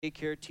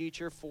daycare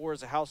teacher, 4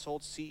 as a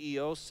household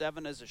CEO,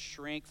 7 as a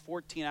shrink,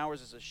 14 hours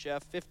as a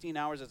chef, 15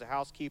 hours as a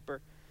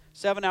housekeeper,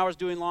 7 hours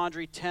doing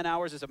laundry, 10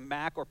 hours as a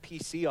Mac or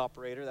PC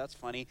operator, that's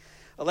funny,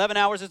 11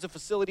 hours as a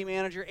facility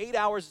manager, 8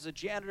 hours as a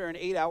janitor, and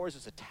 8 hours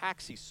as a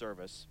taxi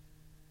service.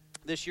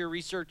 This year,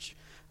 research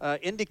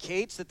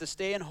indicates that the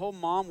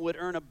stay-at-home mom would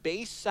earn a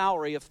base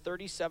salary of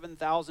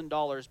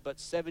 $37,000, but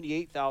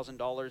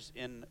 $78,000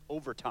 in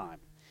overtime,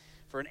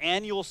 for an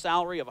annual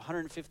salary of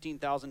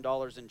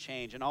 $115,000 and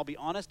change. And I'll be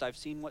honest, I've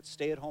seen what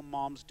stay-at-home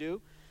moms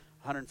do.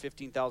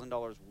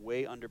 $115,000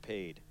 way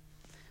underpaid.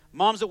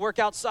 Moms that work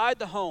outside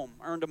the home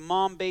earned a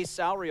mom-based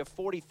salary of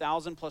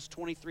 $40,000 plus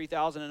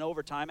 $23,000 in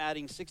overtime,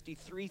 adding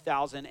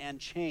 $63,000 and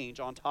change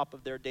on top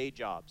of their day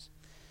jobs.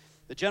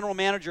 The general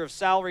manager of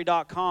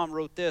Salary.com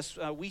wrote this: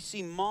 we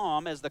see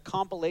mom as the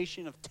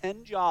compilation of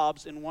 10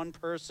 jobs in one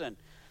person.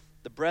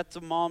 The breadth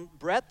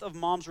of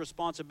mom's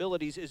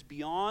responsibilities is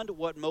beyond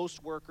what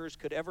most workers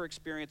could ever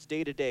experience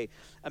day to day.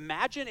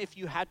 Imagine if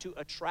you had to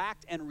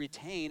attract and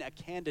retain a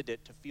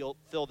candidate to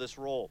fill this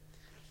role.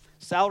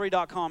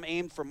 Salary.com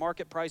aimed for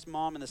market price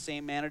mom, and the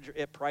same manager,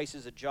 it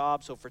prices a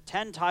job. So for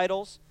 10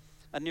 titles,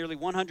 a nearly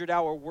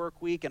 100-hour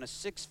work week, and a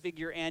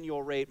 6-figure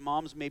annual rate,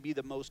 moms may be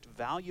the most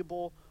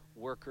valuable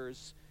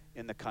workers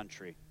in the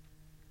country.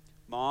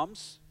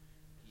 Moms,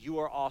 you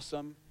are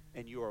awesome.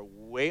 And you are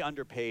way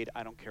underpaid.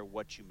 I don't care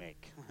what you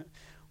make.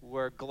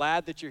 We're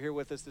glad that you're here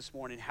with us this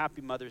morning.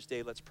 Happy Mother's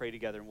Day. Let's pray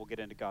together and we'll get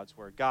into God's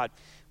Word. God,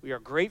 we are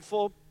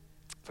grateful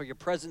for your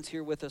presence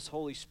here with us,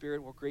 Holy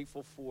Spirit. We're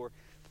grateful for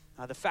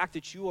the fact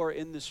that you are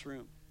in this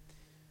room.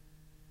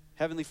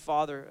 Heavenly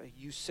Father,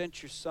 you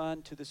sent your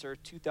Son to this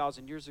earth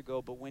 2,000 years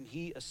ago, but when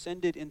he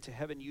ascended into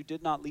heaven, you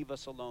did not leave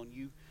us alone.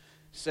 You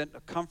sent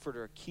a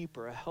comforter, a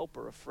keeper, a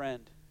helper, a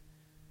friend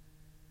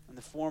in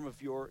the form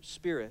of your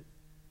Spirit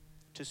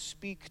to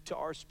speak to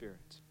our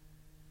spirits.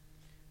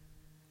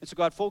 And so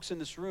God, folks in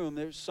this room,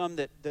 there's some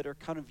that are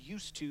kind of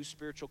used to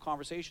spiritual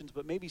conversations,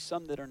 but maybe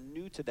some that are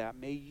new to that.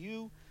 May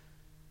you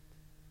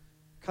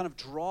kind of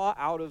draw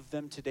out of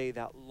them today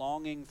that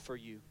longing for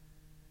you.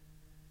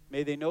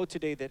 May they know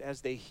today that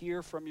as they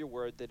hear from your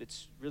word, that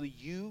it's really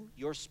you,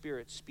 your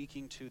Spirit,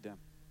 speaking to them.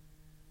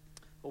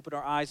 Open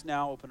our eyes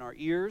now, open our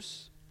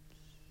ears,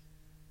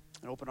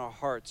 and open our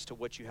hearts to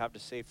what you have to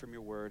say from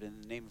your word. In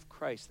the name of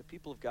Christ, the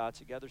people of God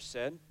together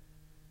said,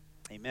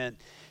 amen.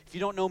 If you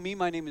don't know me,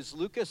 my name is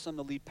Lucas. I'm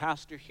the lead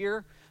pastor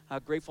here.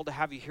 Grateful to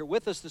have you here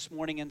with us this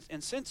morning.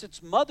 And since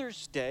it's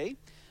Mother's Day,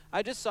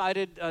 I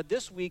decided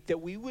this week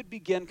that we would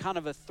begin kind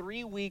of a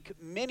 3-week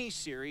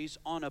mini-series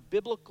on a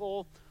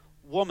biblical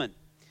woman.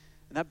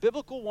 And that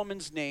biblical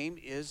woman's name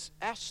is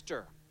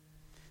Esther.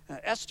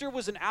 Esther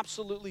was an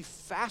absolutely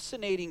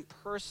fascinating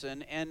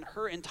person, and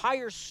her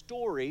entire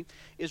story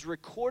is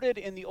recorded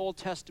in the Old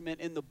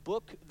Testament in the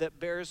book that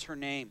bears her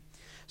name.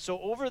 So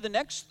over the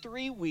next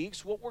 3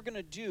 weeks, what we're going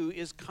to do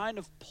is kind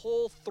of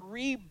pull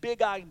 3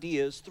 big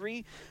ideas,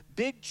 3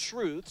 big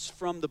truths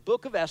from the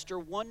book of Esther,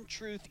 one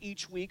truth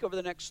each week over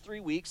the next 3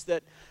 weeks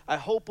that I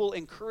hope will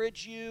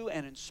encourage you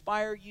and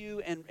inspire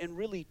you and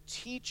really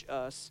teach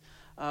us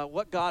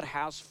what God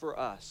has for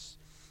us.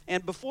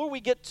 And before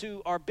we get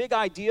to our big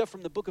idea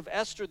from the book of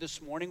Esther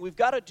this morning, we've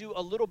got to do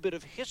a little bit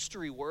of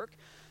history work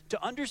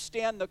to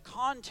understand the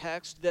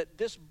context that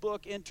this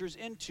book enters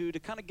into, to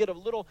kind of get a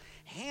little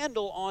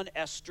handle on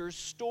Esther's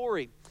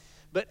story.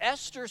 But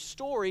Esther's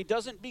story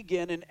doesn't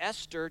begin in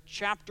Esther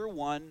chapter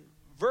 1,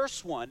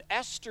 verse 1.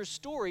 Esther's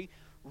story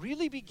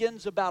really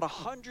begins about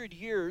 100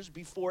 years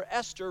before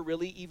Esther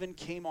really even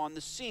came on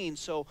the scene.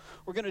 So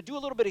we're going to do a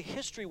little bit of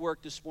history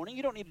work this morning.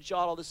 You don't need to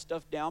jot all this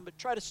stuff down, but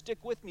try to stick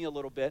with me a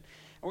little bit.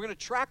 And we're going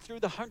to track through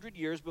the 100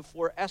 years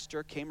before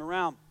Esther came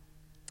around.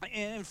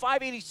 In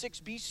 586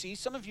 BC,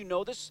 some of you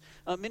know this,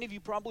 many of you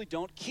probably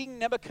don't, King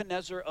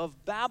Nebuchadnezzar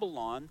of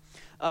Babylon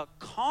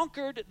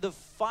conquered the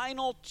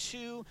final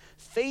 2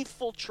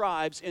 faithful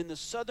tribes in the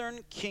southern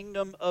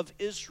kingdom of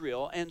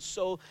Israel. And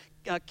so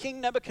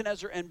King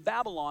Nebuchadnezzar and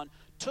Babylon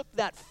took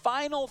that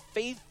final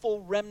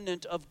faithful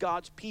remnant of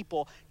God's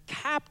people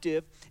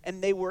captive,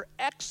 and they were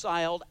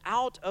exiled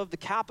out of the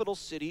capital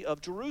city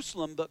of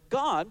Jerusalem. But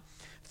God,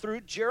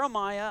 through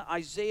Jeremiah,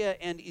 Isaiah,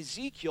 and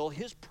Ezekiel,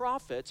 his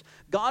prophets,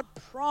 God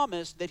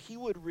promised that he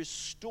would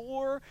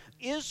restore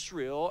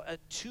Israel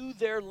to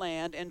their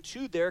land and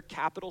to their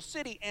capital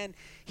city. And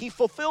he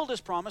fulfilled his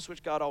promise,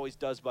 which God always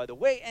does, by the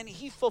way, and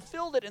he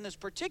fulfilled it in this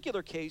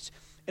particular case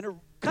in a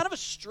kind of a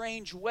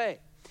strange way.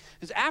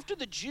 Because after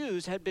the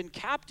Jews had been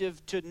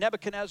captive to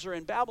Nebuchadnezzar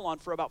in Babylon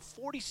for about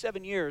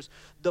 47 years,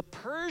 the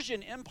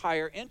Persian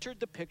Empire entered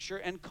the picture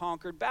and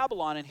conquered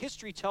Babylon. And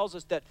history tells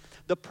us that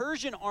the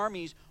Persian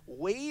armies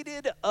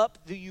waded up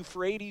the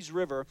Euphrates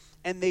River,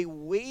 and they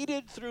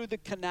waded through the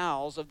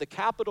canals of the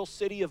capital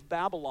city of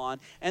Babylon,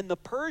 and the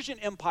Persian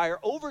Empire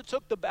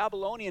overtook the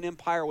Babylonian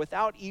Empire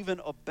without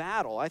even a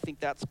battle. I think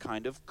that's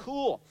kind of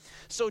cool.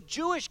 So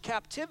Jewish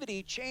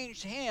captivity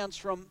changed hands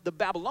from the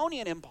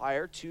Babylonian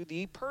Empire to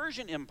the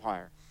Persian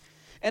Empire.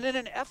 And in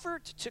an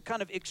effort to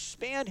kind of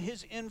expand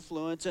his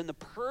influence in the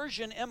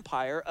Persian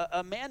Empire,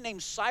 a man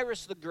named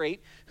Cyrus the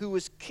Great, who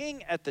was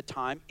king at the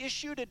time,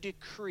 issued a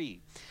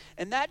decree.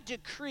 And that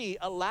decree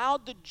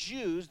allowed the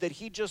Jews that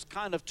he just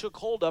kind of took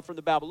hold of from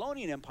the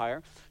Babylonian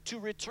Empire to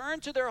return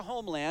to their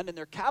homeland and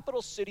their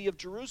capital city of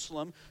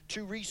Jerusalem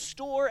to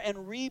restore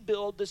and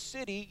rebuild the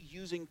city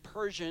using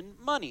Persian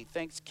money,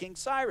 thanks to King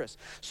Cyrus.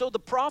 So the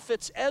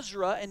prophets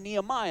Ezra and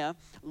Nehemiah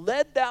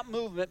led that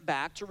movement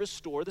back to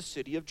restore the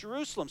city of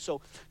Jerusalem.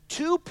 So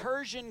 2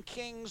 Persian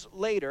kings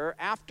later,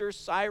 after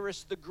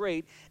Cyrus the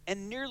Great,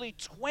 and nearly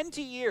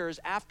 20 years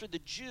after the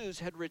Jews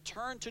had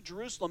returned to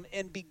Jerusalem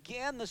and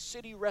began the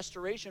city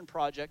restoration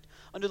project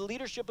under the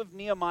leadership of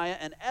Nehemiah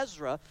and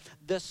Ezra,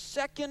 the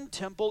second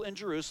temple in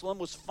Jerusalem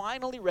was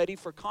finally ready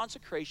for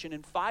consecration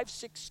in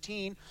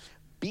 516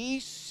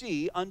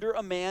 BC under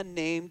a man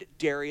named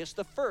Darius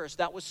I.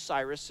 That was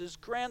Cyrus's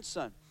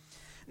grandson.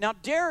 Now,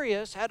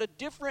 Darius had a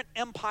different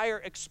empire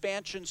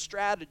expansion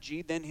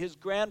strategy than his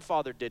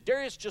grandfather did.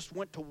 Darius just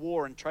went to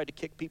war and tried to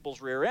kick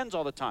people's rear ends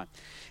all the time.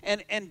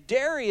 And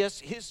Darius,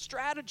 his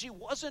strategy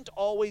wasn't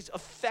always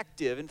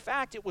effective. In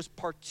fact, it was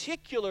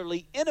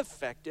particularly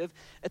ineffective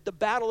at the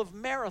Battle of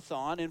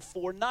Marathon in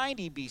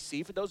 490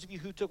 BC. For those of you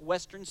who took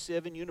Western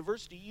Civ in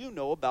university, you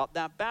know about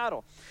that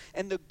battle.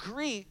 And the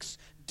Greeks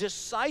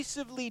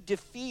decisively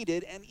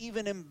defeated and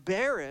even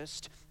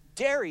embarrassed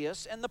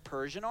Darius and the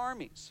Persian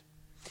armies.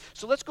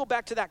 So let's go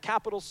back to that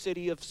capital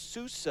city of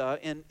Susa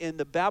in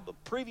the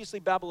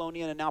previously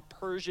Babylonian and now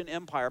Persian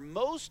Empire.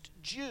 Most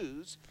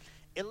Jews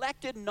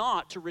elected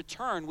not to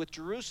return with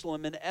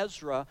Jerusalem and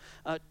Ezra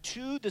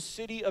to the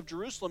city of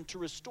Jerusalem to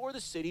restore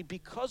the city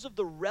because of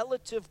the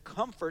relative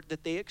comfort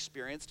that they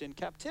experienced in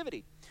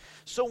captivity.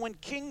 So when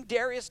King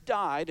Darius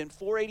died in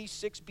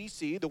 486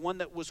 BC, the one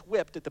that was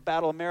whipped at the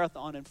Battle of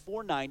Marathon in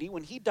 490,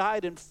 when he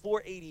died in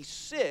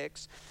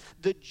 486,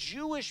 the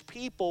Jewish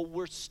people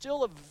were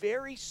still a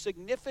very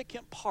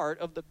significant part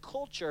of the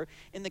culture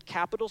in the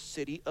capital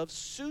city of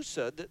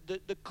Susa.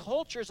 The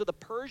cultures of the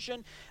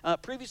Persian,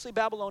 previously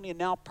Babylonian,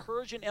 now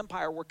Persian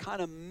Empire were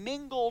kind of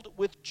mingled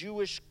with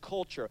Jewish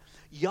culture.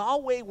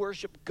 Yahweh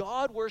worship,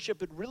 God worship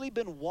had really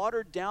been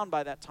watered down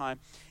by that time,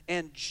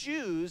 and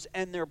Jews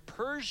and their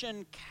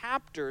Persian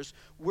captors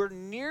were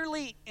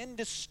nearly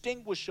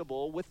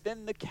indistinguishable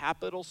within the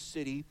capital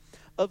city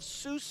of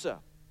Susa.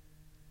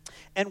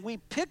 And we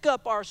pick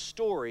up our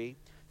story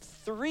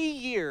 3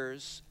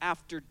 years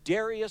after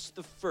Darius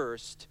I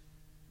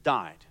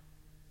died.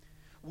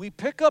 We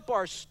pick up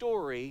our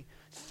story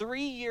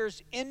 3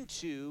 years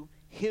into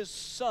his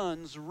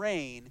son's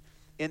reign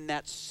in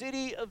that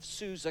city of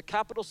Susa,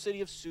 capital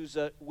city of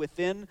Susa,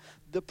 within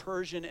the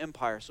Persian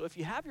Empire. So if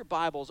you have your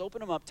Bibles, open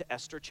them up to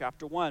Esther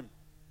chapter 1.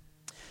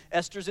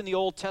 Esther's in the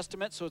Old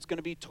Testament, so it's going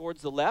to be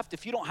towards the left.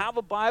 If you don't have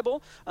a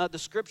Bible, the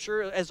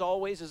scripture, as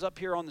always, is up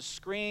here on the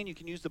screen. You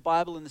can use the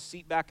Bible in the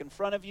seat back in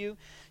front of you.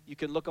 You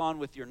can look on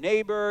with your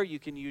neighbor. You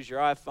can use your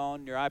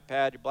iPhone, your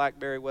iPad, your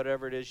BlackBerry,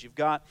 whatever it is you've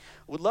got.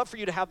 Would love for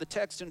you to have the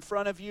text in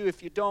front of you.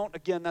 If you don't,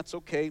 again, that's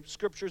okay.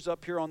 Scripture's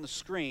up here on the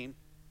screen.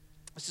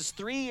 This is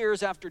 3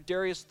 years after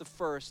Darius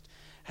I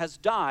has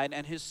died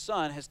and his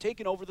son has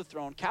taken over the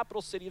throne,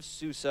 capital city of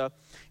Susa,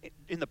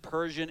 in the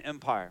Persian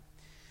Empire.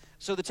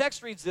 So the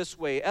text reads this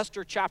way,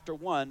 Esther chapter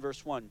 1,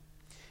 verse 1.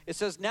 It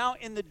says, "Now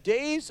in the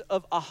days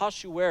of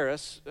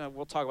Ahasuerus,"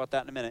 we'll talk about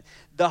that in a minute,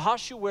 "the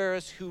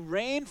Ahasuerus who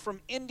reigned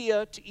from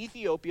India to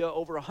Ethiopia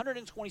over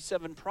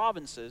 127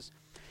 provinces,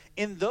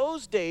 in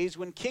those days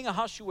when King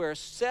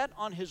Ahasuerus sat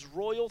on his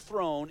royal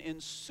throne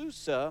in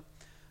Susa,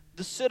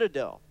 the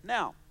citadel."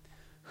 Now,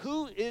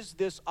 who is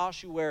this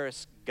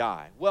Ahasuerus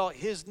guy? Well,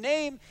 his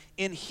name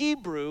in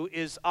Hebrew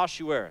is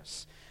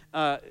Ahasuerus.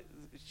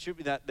 Should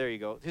be that, there you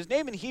go. His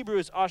name in Hebrew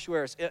is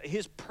Ahasuerus.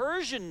 His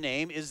Persian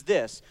name is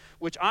this,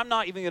 which I'm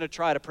not even going to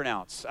try to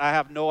pronounce. I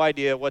have no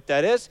idea what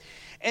that is.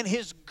 And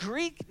his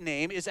Greek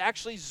name is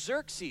actually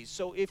Xerxes.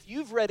 So if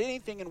you've read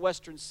anything in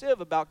Western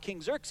Civ about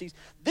King Xerxes,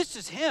 this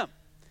is him.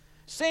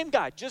 Same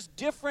guy, just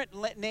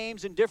different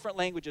names in different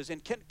languages.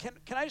 And can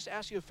I just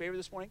ask you a favor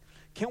this morning?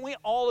 Can we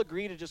all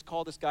agree to just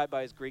call this guy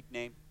by his Greek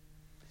name?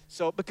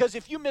 So, because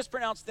if you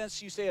mispronounce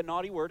this, you say a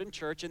naughty word in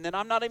church, and then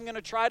I'm not even going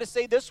to try to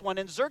say this one,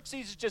 and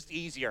Xerxes is just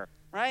easier,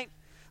 right?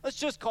 Let's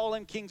just call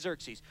him King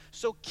Xerxes.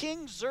 So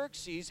King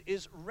Xerxes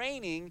is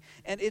reigning,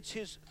 and it's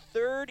his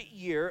 3rd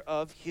year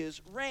of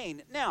his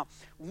reign. Now,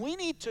 we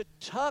need to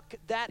tuck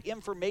that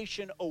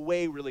information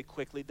away really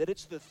quickly, that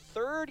it's the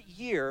 3rd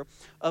year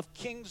of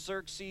King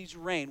Xerxes'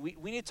 reign.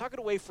 We need to tuck it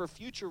away for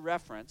future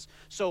reference.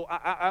 So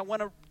I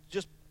want to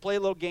just play a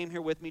little game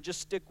here with me.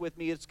 Just stick with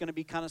me. It's going to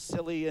be kind of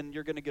silly, and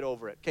you're going to get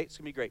over it. Okay, it's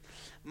going to be great.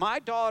 My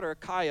daughter,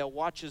 Kaya,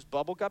 watches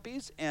Bubble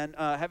Guppies. And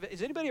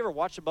has anybody ever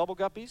watched the Bubble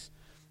Guppies?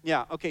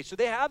 Yeah, okay, so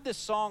they have this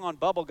song on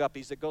Bubble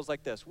Guppies that goes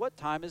like this. What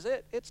time is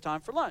it? It's time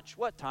for lunch.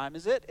 What time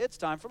is it? It's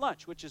time for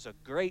lunch, which is a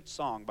great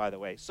song, by the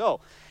way. So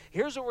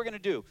here's what we're going to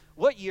do.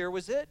 What year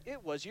was it?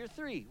 It was year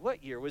 3.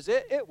 What year was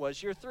it? It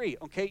was year 3.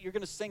 Okay, you're going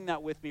to sing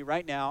that with me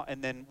right now,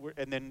 and then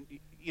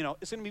you know,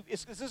 this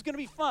is going to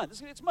be fun.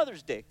 It's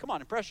Mother's Day. Come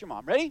on, impress your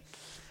mom. Ready?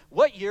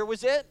 What year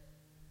was it?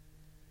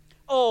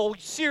 Oh,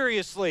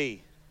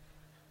 seriously.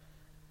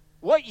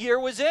 What year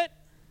was it?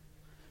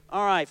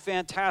 All right,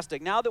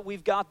 fantastic. Now that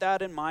we've got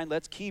that in mind,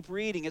 let's keep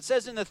reading. It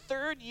says, in the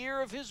 3rd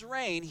year of his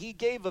reign, he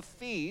gave a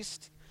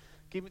feast.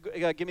 Give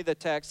me the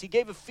text. He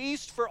gave a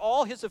feast for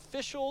all his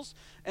officials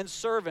and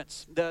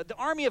servants. The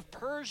army of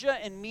Persia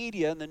and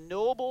Media and the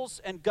nobles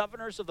and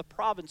governors of the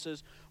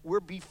provinces were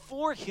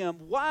before him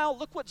while,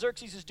 look what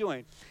Xerxes is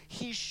doing.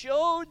 He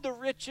showed the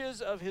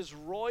riches of his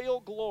royal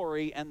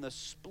glory and the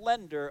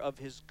splendor of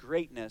his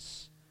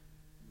greatness.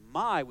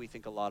 We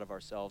think a lot of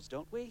ourselves,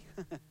 don't we?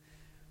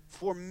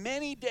 For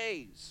many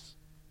days,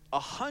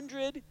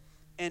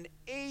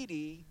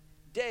 180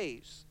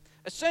 days.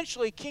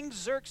 Essentially, King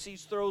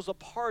Xerxes throws a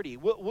party.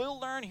 We'll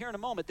learn here in a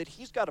moment that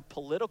he's got a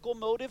political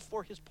motive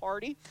for his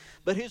party,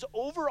 but his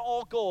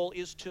overall goal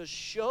is to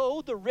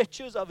show the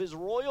riches of his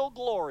royal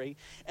glory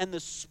and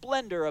the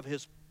splendor of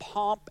his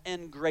pomp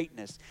and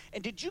greatness.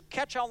 And did you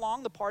catch how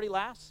long the party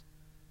lasts?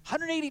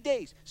 180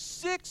 days,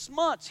 6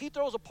 months, he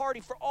throws a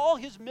party for all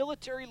his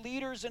military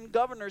leaders and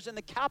governors in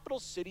the capital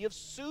city of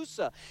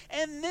Susa.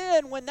 And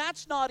then, when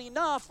that's not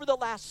enough, for the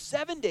last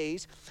 7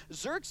 days,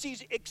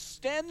 Xerxes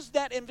extends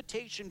that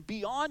invitation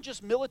beyond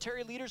just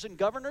military leaders and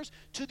governors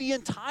to the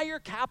entire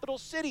capital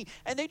city.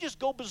 And they just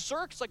go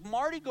berserk. It's like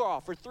Mardi Gras.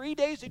 For 3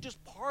 days, they just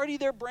party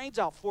their brains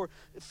out. For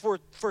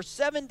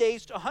 7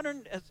 days,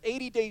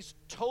 180 days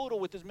total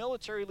with his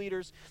military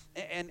leaders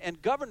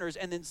and governors,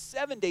 and then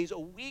 7 days, a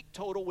week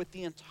total with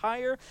the entire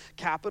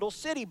capital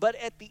city. But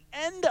at the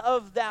end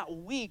of that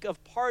week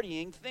of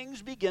partying,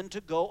 things begin to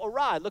go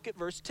awry. Look at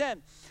verse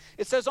 10.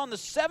 It says, on the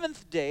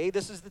 7th day,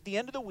 this is at the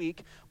end of the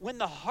week, when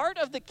the heart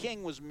of the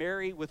king was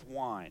merry with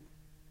wine,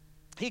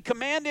 he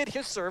commanded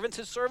his servants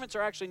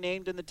are actually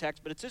named in the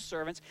text, but it's his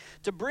servants,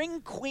 to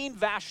bring Queen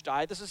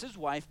Vashti, this is his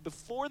wife,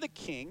 before the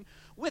king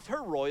with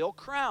her royal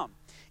crown,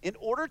 in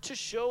order to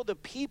show the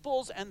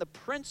peoples and the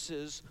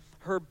princes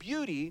her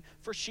beauty,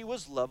 for she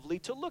was lovely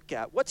to look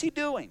at. What's he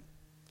doing?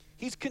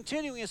 He's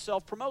continuing his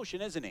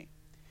self-promotion, isn't he?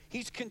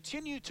 He's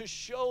continued to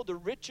show the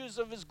riches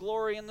of his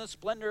glory and the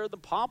splendor, the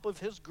pomp of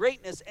his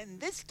greatness,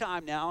 and this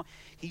time now,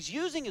 he's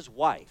using his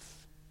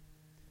wife.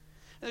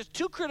 And there's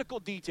 2 critical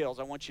details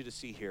I want you to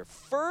see here.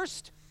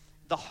 First,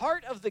 the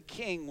heart of the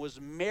king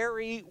was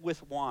merry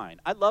with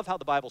wine. I love how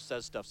the Bible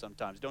says stuff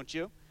sometimes, don't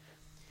you?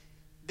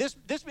 This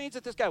means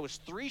that this guy was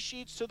 3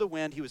 sheets to the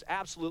wind. He was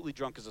absolutely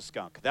drunk as a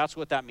skunk. That's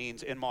what that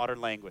means in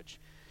modern language.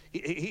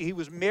 He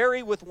was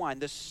merry with wine.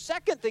 The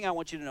second thing I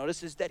want you to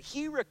notice is that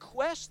he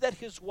requests that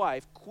his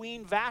wife,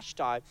 Queen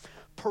Vashti,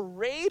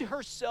 parade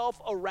herself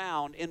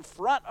around in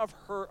front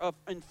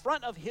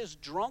of his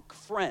drunk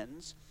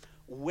friends,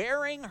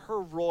 wearing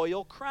her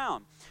royal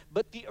crown.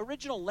 But the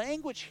original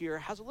language here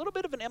has a little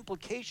bit of an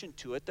implication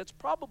to it that's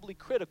probably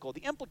critical.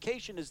 The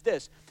implication is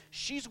this: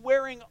 she's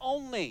wearing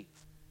only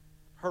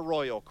her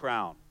royal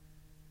crown.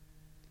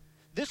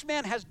 This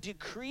man has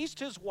decreased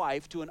his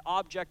wife to an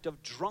object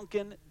of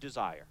drunken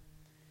desire.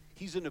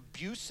 He's an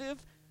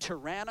abusive,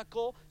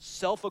 tyrannical,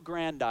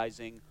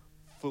 self-aggrandizing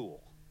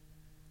fool.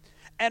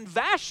 And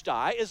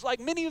Vashti is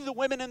like many of the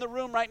women in the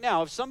room right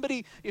now.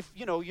 If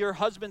your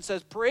husband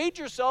says, parade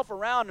yourself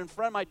around in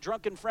front of my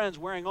drunken friends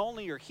wearing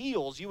only your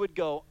heels, you would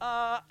go,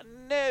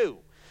 no.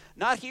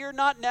 Not here,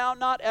 not now,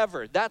 not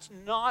ever. That's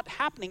not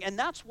happening. And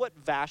that's what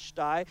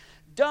Vashti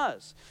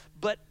does.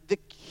 But the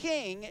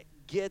king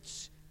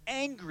gets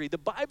angry. The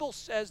Bible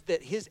says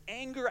that his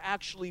anger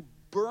actually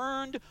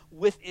burned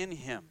within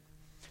him.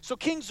 So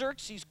King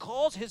Xerxes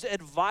calls his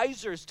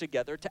advisors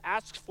together to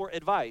ask for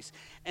advice.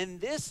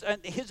 And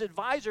his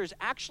advisors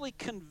actually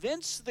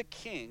convince the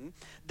king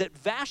that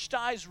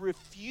Vashti's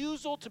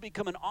refusal to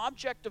become an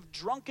object of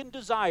drunken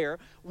desire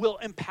will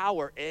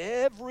empower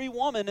every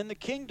woman in the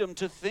kingdom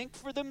to think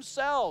for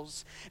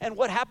themselves. And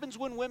what happens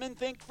when women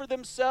think for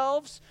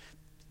themselves?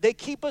 They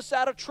keep us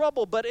out of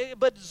trouble. But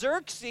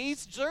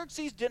Xerxes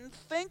didn't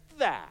think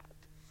that.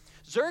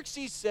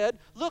 Xerxes said,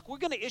 look, we're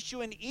going to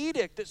issue an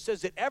edict that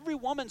says that every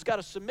woman's got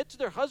to submit to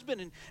their husband.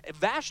 And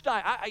Vashti,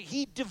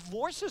 he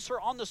divorces her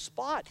on the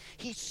spot.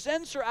 He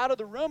sends her out of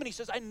the room and he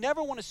says, I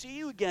never want to see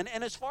you again.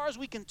 And as far as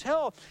we can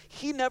tell,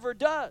 he never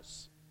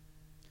does.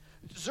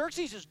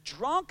 Xerxes is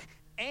drunk,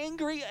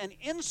 angry, and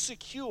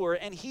insecure,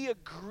 and he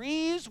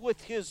agrees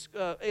with his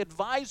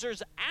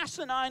advisor's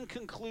asinine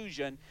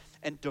conclusion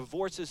and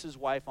divorces his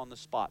wife on the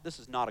spot. This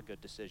is not a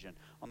good decision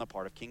on the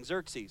part of King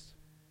Xerxes.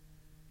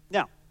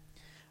 Now,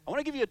 I want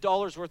to give you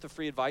 $1 worth of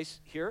free advice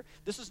here.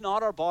 This is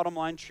not our bottom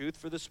line truth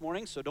for this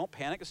morning, so don't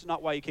panic. This is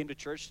not why you came to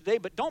church today,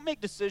 but don't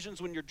make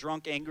decisions when you're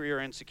drunk, angry, or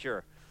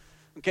insecure.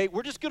 Okay,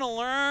 we're just going to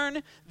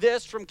learn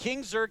this from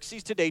King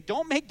Xerxes today.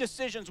 Don't make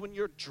decisions when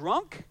you're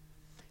drunk,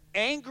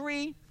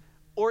 angry,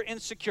 or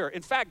insecure.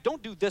 In fact,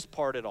 don't do this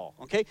part at all,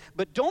 okay?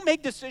 But don't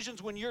make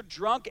decisions when you're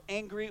drunk,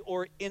 angry,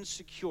 or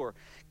insecure.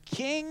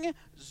 King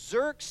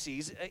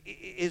Xerxes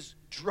is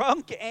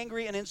drunk,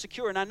 angry, and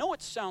insecure. And I know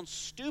it sounds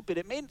stupid.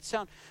 It may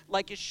sound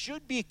like it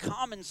should be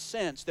common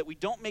sense that we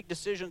don't make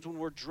decisions when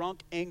we're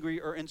drunk, angry,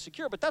 or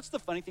insecure. But that's the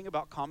funny thing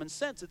about common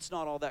sense. It's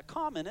not all that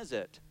common, is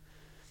it?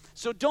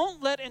 So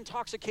don't let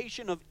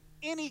intoxication of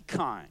any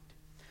kind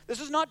This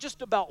is not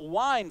just about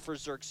wine for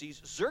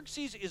Xerxes.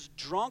 Xerxes is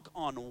drunk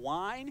on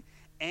wine,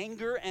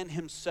 anger, and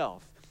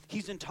himself.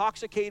 He's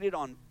intoxicated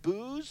on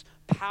booze,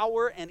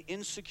 power, and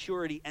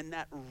insecurity, and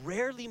that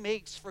rarely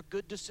makes for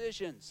good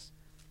decisions.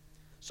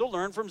 So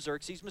learn from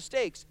Xerxes'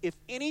 mistakes. If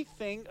any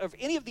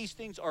of these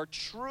things are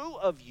true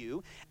of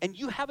you and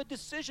you have a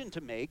decision to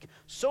make,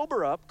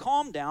 sober up,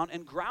 calm down,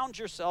 and ground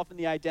yourself in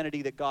the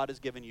identity that God has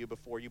given you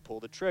before you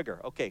pull the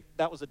trigger. Okay,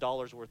 that was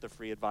 $1 worth of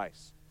free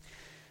advice.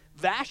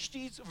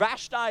 Vashti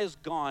is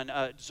gone.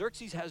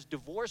 Xerxes has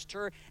divorced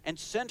her and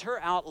sent her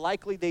out.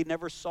 Likely they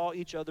never saw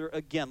each other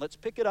again. Let's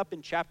pick it up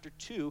in chapter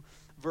 2,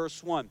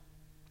 verse 1.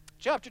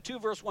 Chapter 2,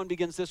 verse 1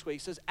 begins this way. He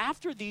says,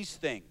 after these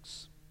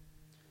things.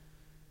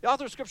 The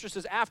author of Scripture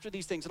says, after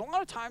these things. And a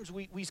lot of times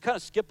we kind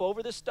of skip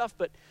over this stuff,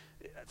 but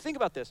think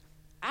about this.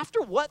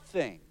 After what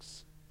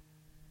things?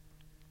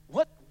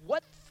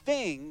 What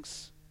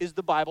things is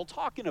the Bible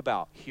talking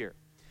about here?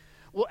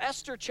 Well,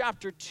 Esther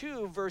chapter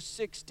 2, verse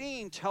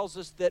 16 tells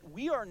us that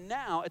we are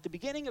now, at the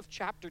beginning of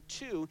chapter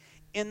 2,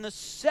 in the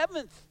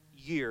 7th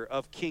year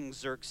of King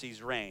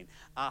Xerxes' reign.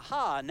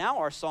 Aha, now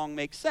our song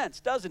makes sense,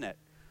 doesn't it?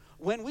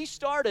 When we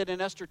started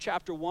in Esther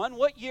chapter 1,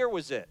 what year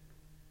was it?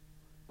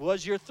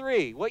 Was year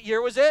 3. What year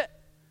was it?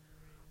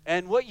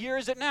 And what year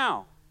is it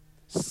now?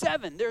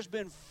 7. There's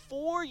been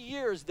 4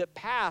 years that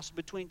passed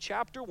between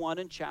chapter 1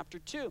 and chapter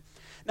 2.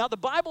 Now, the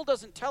Bible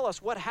doesn't tell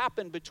us what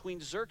happened between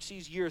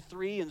Xerxes year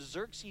 3 and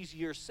Xerxes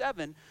year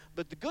 7,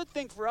 but the good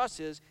thing for us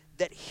is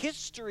that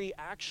history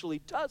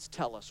actually does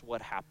tell us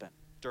what happened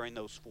during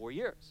those 4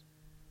 years.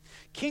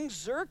 King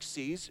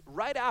Xerxes,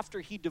 right after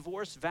he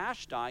divorced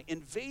Vashti,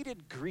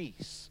 invaded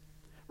Greece.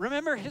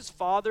 Remember, his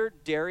father,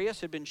 Darius,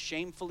 had been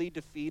shamefully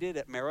defeated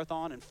at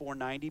Marathon in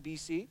 490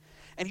 BC,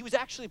 and he was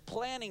actually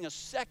planning a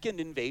second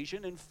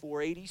invasion in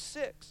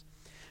 486.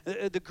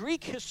 The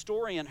Greek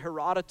historian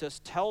Herodotus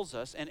tells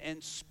us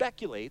and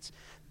speculates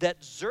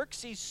that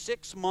Xerxes'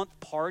 6-month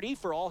party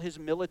for all his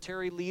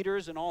military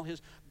leaders and all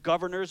his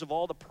governors of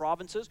all the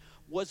provinces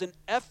was an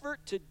effort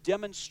to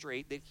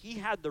demonstrate that he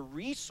had the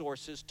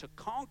resources to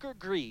conquer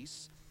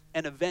Greece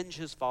and avenge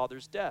his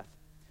father's death.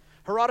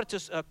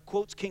 Herodotus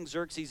quotes King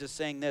Xerxes as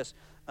saying this,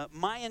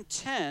 my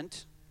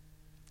intent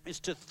is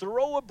to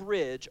throw a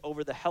bridge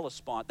over the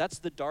Hellespont. That's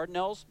the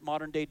Dardanelles,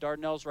 modern-day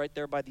Dardanelles right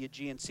there by the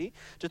Aegean Sea.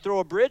 To throw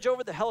a bridge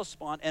over the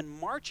Hellespont and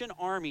march an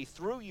army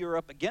through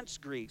Europe against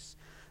Greece,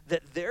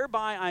 that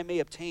thereby I may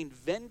obtain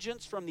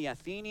vengeance from the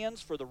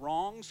Athenians for the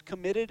wrongs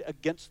committed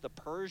against the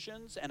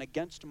Persians and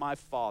against my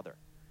father.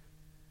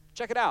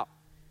 Check it out.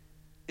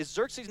 Is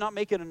Xerxes not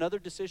making another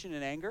decision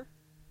in anger?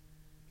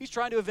 He's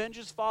trying to avenge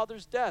his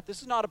father's death.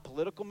 This is not a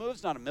political move.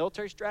 It's not a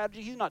military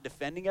strategy. He's not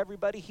defending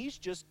everybody. He's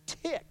just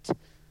ticked.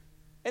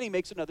 And he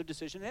makes another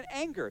decision in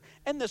anger.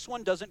 And this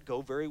one doesn't go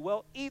very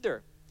well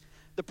either.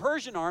 The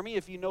Persian army,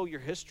 if you know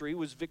your history,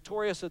 was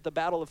victorious at the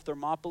Battle of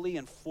Thermopylae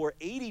in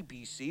 480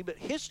 BC. But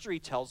history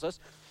tells us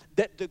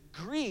that the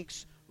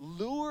Greeks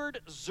lured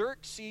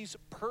Xerxes'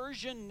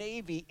 Persian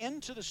navy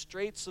into the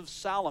Straits of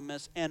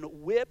Salamis and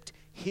whipped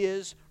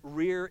his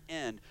rear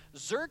end.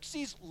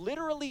 Xerxes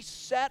literally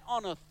sat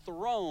on a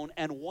throne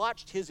and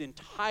watched his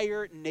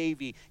entire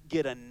navy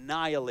get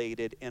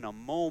annihilated in a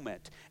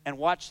moment. And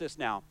watch this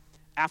now.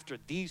 After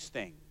these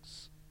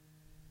things,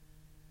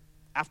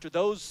 after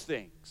those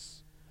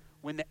things,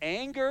 when the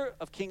anger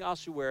of King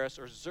Ahasuerus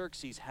or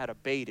Xerxes had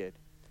abated,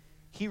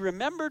 he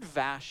remembered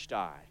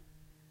Vashti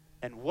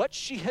and what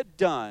she had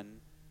done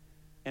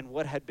and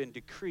what had been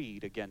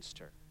decreed against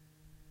her.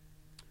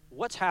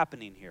 What's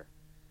happening here?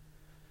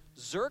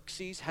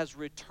 Xerxes has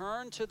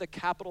returned to the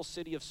capital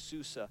city of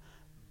Susa,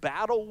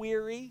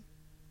 battle-weary,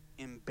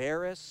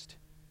 embarrassed,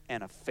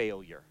 and a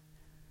failure.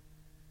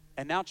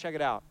 And now check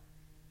it out.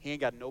 He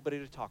ain't got nobody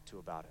to talk to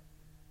about it.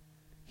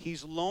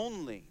 He's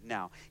lonely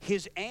now.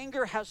 His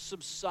anger has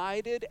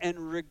subsided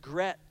and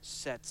regret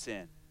sets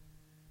in.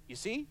 You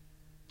see?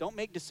 Don't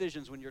make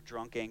decisions when you're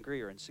drunk,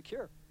 angry, or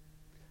insecure.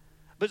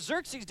 But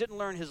Xerxes didn't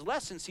learn his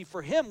lesson. See,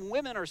 for him,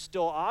 women are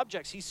still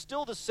objects. He's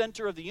still the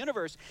center of the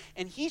universe,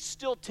 and he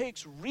still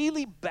takes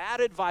really bad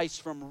advice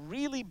from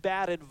really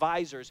bad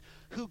advisors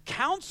who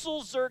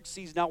counsel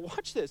Xerxes. Now,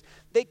 watch this.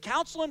 They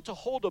counsel him to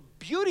hold a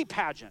beauty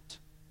pageant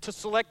to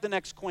select the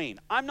next queen.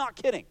 I'm not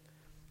kidding.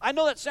 I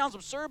know that sounds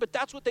absurd, but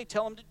that's what they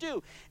tell him to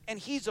do. And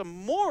he's a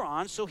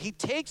moron, so he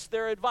takes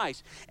their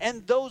advice.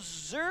 And though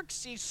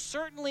Xerxes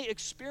certainly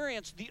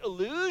experienced the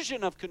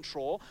illusion of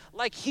control,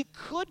 like he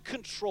could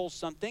control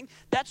something,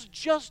 that's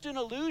just an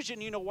illusion.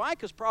 You know why?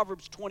 Because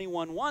Proverbs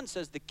 21:1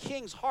 says, the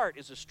king's heart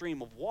is a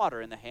stream of water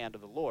in the hand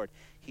of the Lord.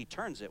 He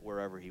turns it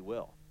wherever he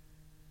will.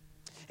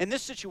 And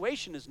this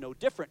situation is no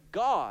different.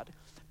 God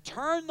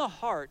turned the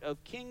heart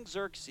of King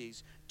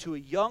Xerxes to a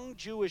young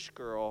Jewish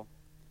girl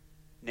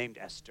named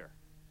Esther.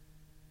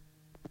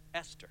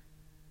 Esther.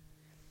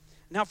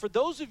 Now, for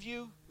those of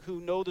you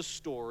who know the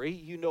story,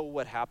 you know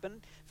what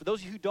happened. For those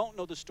of you who don't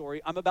know the story,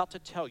 I'm about to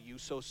tell you,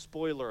 so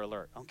spoiler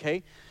alert,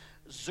 okay?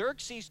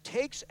 Xerxes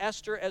takes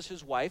Esther as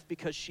his wife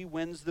because she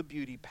wins the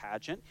beauty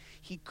pageant.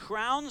 He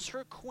crowns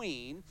her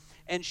queen,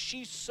 and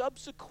she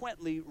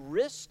subsequently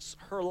risks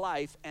her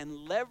life and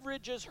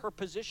leverages her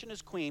position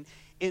as queen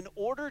in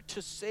order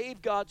to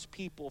save God's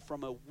people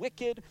from a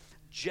wicked,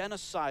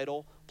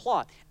 genocidal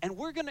plot. And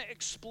we're going to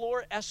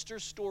explore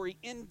Esther's story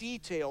in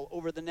detail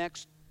over the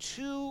next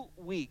 2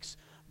 weeks.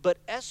 But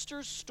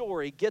Esther's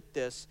story, get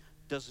this,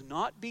 does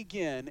not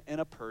begin in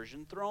a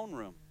Persian throne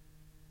room.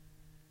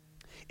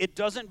 It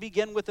doesn't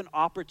begin with an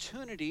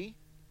opportunity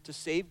to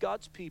save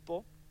God's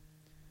people.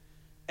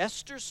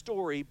 Esther's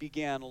story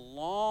began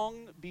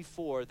long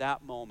before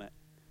that moment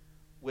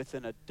with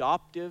an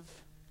adoptive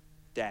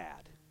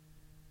dad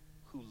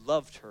who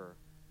loved her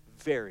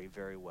very,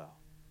 very well.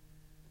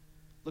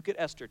 Look at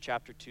Esther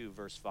chapter 2,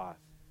 verse 5.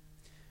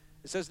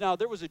 It says, "Now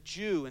there was a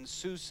Jew in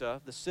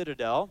Susa, the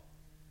citadel,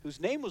 whose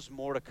name was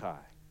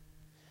Mordecai,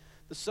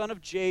 the son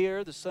of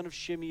Jair, the son of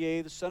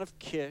Shimei, the son of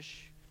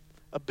Kish,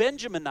 a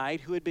Benjaminite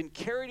who had been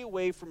carried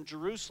away from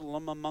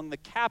Jerusalem among the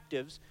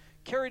captives,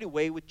 carried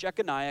away with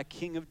Jeconiah,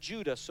 king of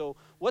Judah." So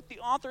what the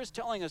author is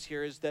telling us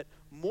here is that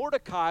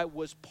Mordecai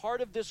was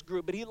part of this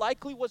group, but he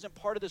likely wasn't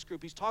part of this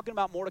group. He's talking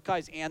about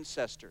Mordecai's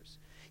ancestors.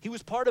 He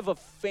was part of a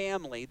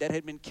family that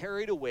had been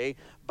carried away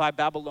by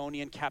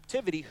Babylonian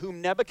captivity,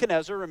 whom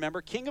Nebuchadnezzar,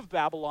 remember, king of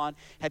Babylon,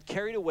 had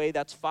carried away.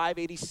 That's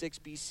 586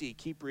 BC.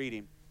 Keep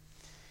reading.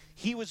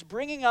 He was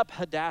bringing up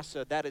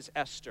Hadassah, that is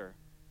Esther,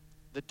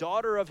 the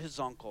daughter of his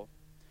uncle,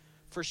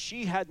 for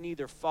she had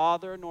neither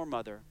father nor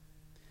mother.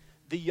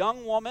 The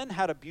young woman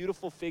had a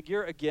beautiful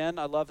figure. Again,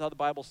 I love how the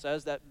Bible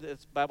says that. The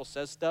Bible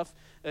says stuff.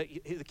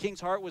 The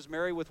king's heart was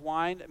merry with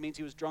wine. That means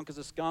he was drunk as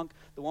a skunk.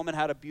 The woman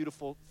had a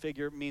beautiful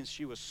figure. It means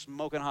she was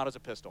smoking hot as a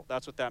pistol.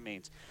 That's what that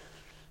means.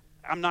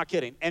 I'm not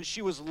kidding. And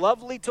she was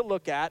lovely to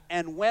look at.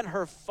 And when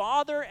her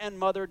father and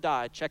mother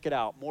died, check it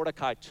out,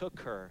 Mordecai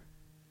took her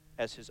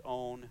as his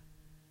own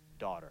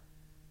daughter.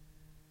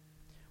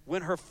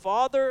 When her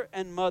father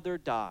and mother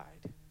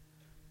died,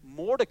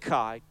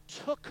 Mordecai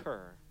took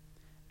her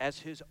as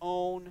his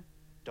own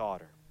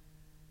daughter.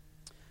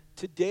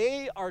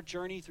 Today, our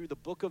journey through the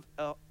book of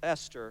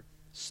Esther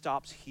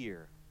stops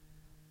here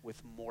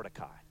with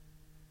Mordecai.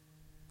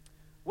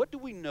 What do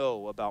we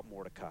know about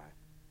Mordecai?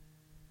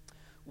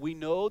 We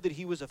know that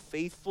he was a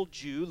faithful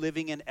Jew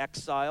living in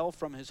exile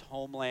from his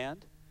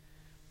homeland.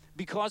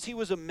 Because he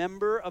was a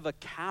member of a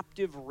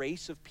captive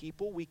race of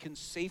people, we can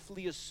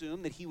safely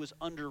assume that he was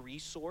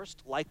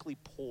under-resourced, likely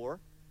poor.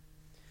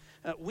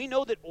 We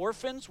know that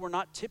orphans were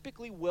not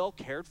typically well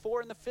cared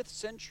for in the 5th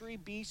century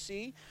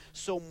BC,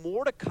 so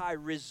Mordecai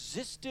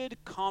resisted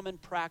common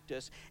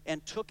practice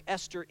and took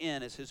Esther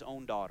in as his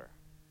own daughter.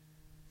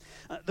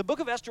 The book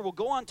of Esther will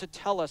go on to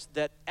tell us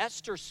that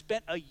Esther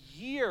spent a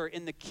year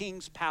in the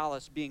king's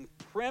palace being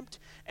primped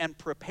and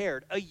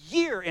prepared. A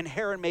year in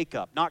hair and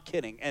makeup, not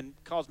kidding, and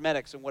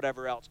cosmetics and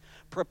whatever else,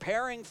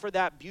 preparing for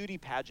that beauty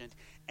pageant.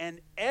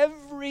 And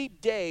every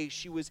day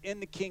she was in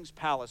the king's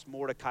palace,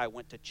 Mordecai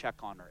went to check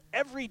on her.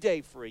 Every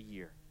day for a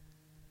year.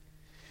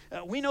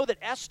 We know that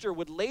Esther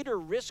would later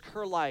risk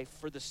her life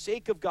for the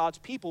sake of God's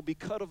people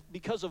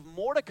because of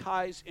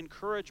Mordecai's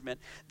encouragement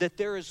that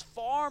there is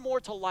far more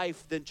to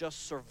life than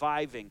just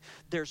surviving.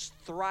 There's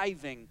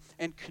thriving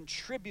and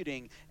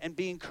contributing and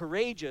being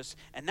courageous,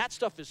 and that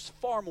stuff is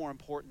far more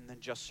important than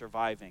just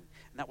surviving.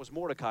 And that was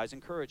Mordecai's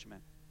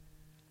encouragement.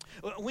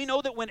 We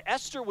know that when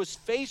Esther was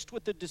faced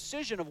with the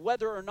decision of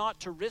whether or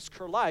not to risk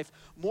her life,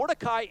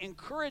 Mordecai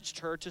encouraged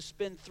her to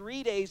spend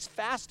 3 days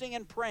fasting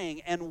and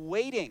praying and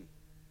waiting,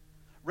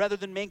 rather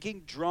than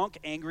making drunk,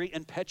 angry,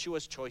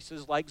 impetuous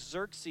choices like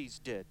Xerxes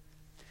did.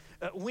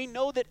 We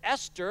know that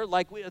Esther,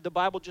 like the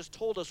Bible just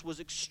told us, was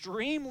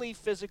extremely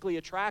physically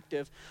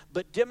attractive,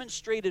 but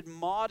demonstrated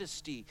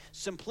modesty,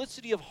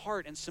 simplicity of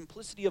heart, and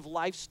simplicity of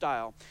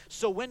lifestyle.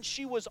 So when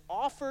she was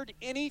offered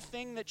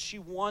anything that she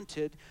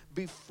wanted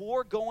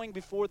before going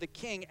before the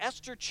king,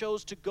 Esther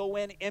chose to go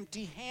in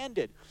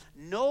empty-handed.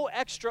 No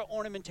extra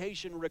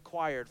ornamentation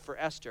required for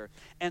Esther.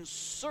 And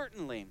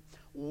certainly,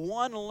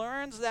 one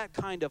learns that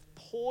kind of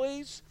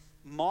poise,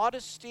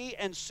 modesty,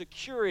 and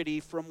security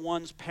from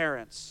one's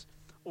parents.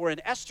 Or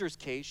in Esther's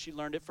case, she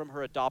learned it from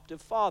her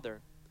adoptive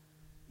father,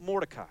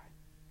 Mordecai.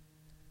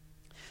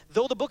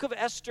 Though the book of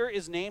Esther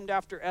is named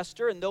after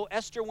Esther, and though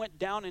Esther went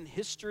down in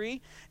history,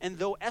 and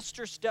though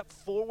Esther stepped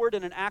forward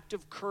in an act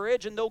of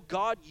courage, and though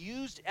God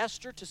used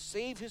Esther to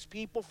save his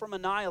people from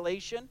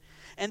annihilation,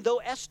 and though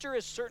Esther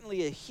is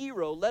certainly a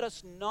hero, let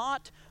us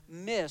not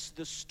miss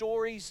the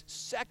story's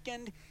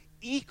second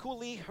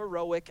equally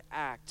heroic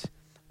act.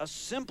 A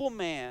simple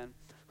man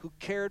who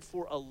cared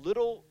for a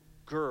little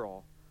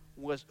girl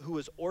who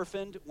was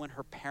orphaned when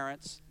her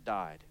parents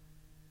died.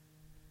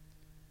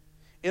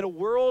 In a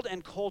world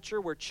and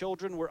culture where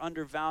children were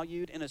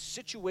undervalued, in a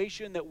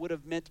situation that would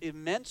have meant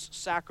immense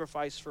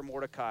sacrifice for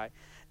Mordecai,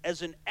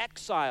 as an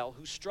exile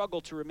who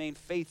struggled to remain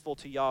faithful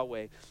to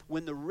Yahweh,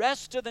 when the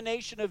rest of the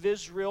nation of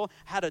Israel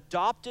had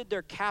adopted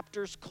their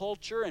captors'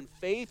 culture and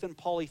faith and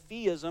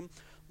polytheism,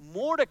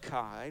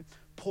 Mordecai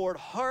poured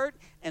heart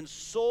and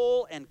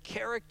soul and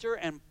character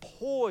and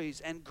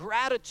poise and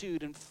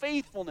gratitude and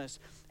faithfulness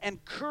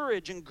and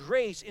courage and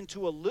grace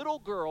into a little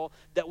girl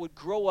that would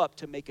grow up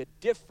to make a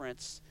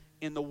difference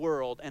in the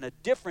world and a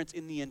difference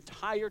in the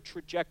entire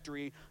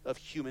trajectory of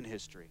human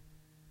history.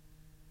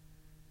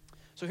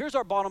 So here's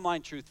our bottom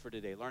line truth for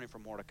today, learning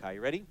from Mordecai.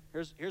 You ready?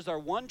 Here's our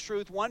one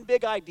truth, one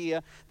big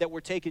idea that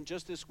we're taking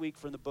just this week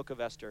from the book of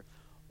Esther.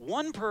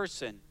 One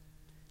person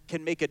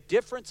can make a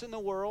difference in the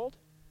world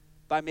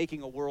by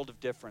making a world of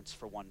difference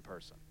for one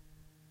person.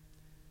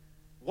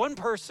 One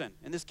person,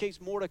 in this case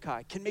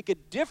Mordecai, can make a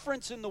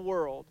difference in the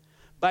world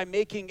by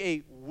making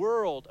a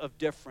world of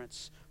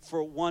difference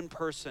for one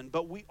person.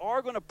 But we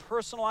are going to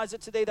personalize it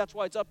today. That's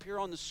why it's up here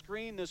on the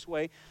screen this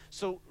way.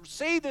 So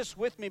say this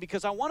with me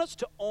because I want us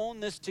to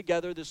own this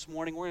together this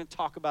morning. We're going to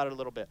talk about it a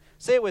little bit.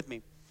 Say it with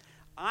me.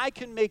 I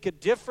can make a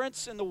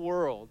difference in the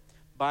world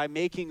by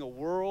making a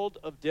world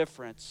of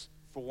difference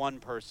for one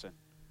person.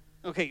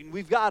 Okay,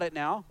 we've got it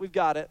now. We've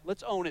got it.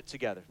 Let's own it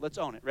together. Let's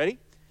own it. Ready?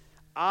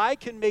 I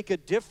can make a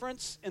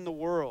difference in the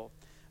world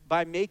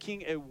by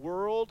making a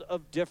world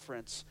of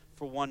difference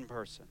for one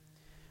person.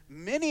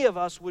 Many of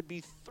us would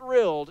be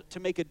thrilled to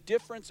make a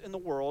difference in the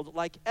world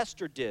like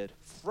Esther did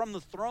from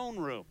the throne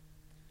room.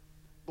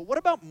 But what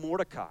about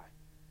Mordecai?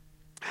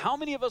 How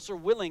many of us are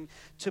willing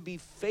to be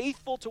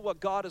faithful to what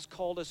God has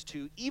called us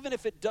to, even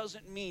if it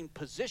doesn't mean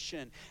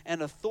position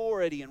and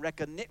authority and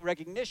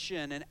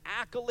recognition and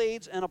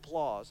accolades and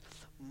applause?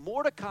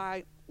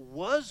 Mordecai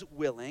was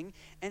willing,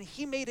 and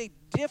he made a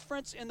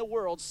difference in the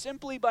world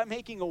simply by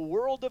making a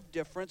world of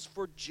difference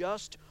for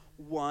just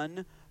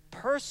one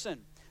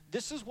person.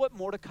 This is what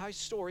Mordecai's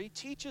story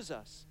teaches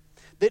us,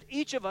 that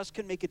each of us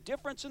can make a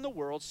difference in the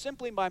world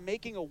simply by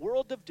making a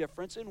world of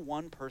difference in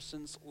one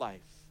person's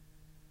life.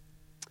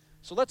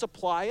 So let's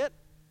apply it,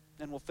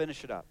 and we'll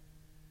finish it up.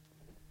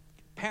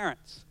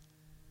 Parents,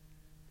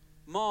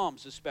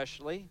 moms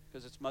especially,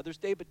 because it's Mother's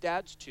Day, but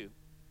dads too.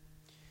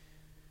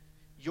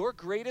 Your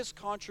greatest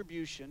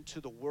contribution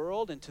to the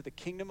world and to the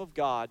kingdom of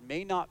God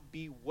may not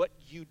be what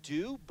you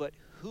do, but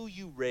who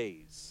you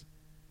raise.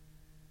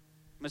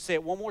 I'm going to say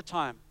it one more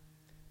time.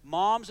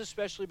 Moms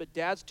especially, but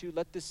dads too,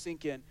 let this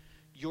sink in.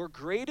 Your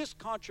greatest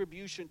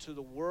contribution to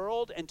the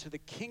world and to the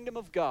kingdom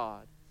of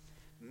God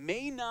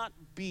may not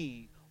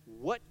be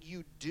what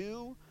you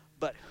do,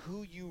 but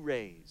who you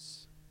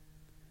raise.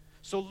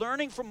 So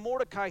learning from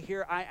Mordecai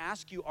here, I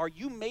ask you, are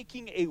you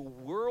making a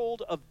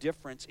world of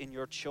difference in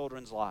your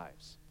children's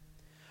lives?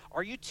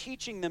 Are you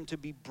teaching them to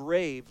be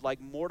brave like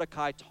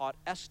Mordecai taught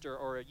Esther,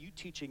 or are you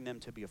teaching them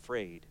to be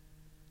afraid?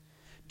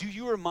 Do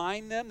you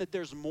remind them that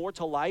there's more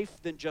to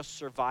life than just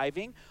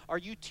surviving? Are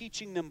you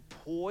teaching them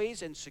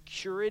poise and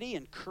security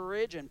and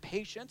courage and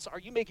patience? Are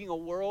you making a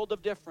world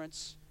of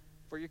difference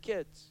for your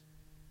kids?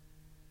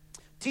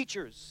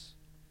 Teachers,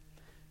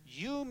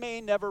 you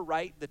may never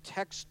write the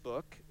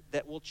textbook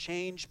that will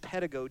change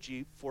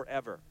pedagogy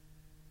forever,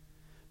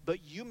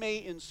 but you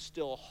may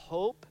instill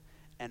hope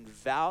and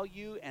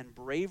value and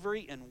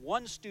bravery in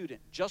one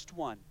student, just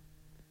one,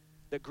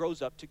 that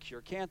grows up to cure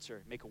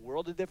cancer. Make a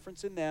world of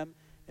difference in them,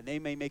 and they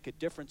may make a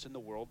difference in the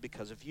world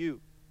because of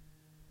you.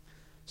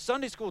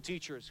 Sunday school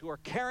teachers who are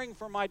caring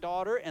for my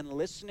daughter and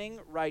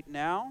listening right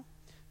now,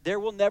 there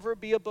will never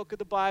be a book of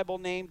the Bible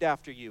named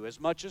after you.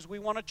 As much as we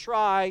want to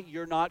try,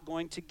 you're not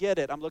going to get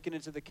it. I'm looking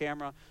into the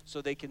camera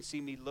so they can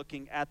see me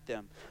looking at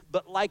them.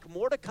 But like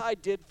Mordecai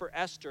did for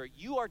Esther,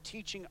 you are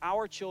teaching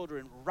our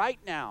children right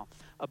now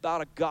about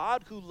a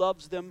God who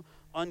loves them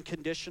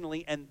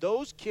unconditionally, and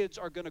those kids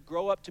are going to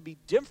grow up to be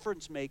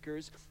difference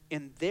makers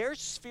in their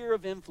sphere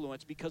of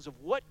influence because of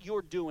what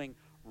you're doing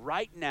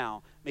right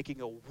now, making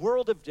a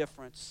world of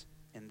difference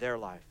in their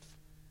life.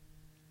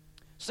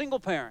 Single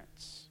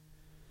parents,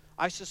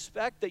 I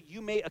suspect that you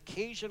may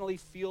occasionally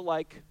feel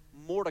like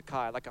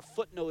Mordecai, like a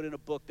footnote in a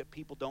book that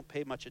people don't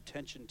pay much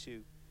attention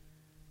to.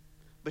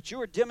 But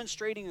you are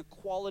demonstrating a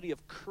quality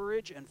of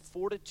courage and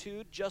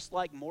fortitude, just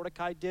like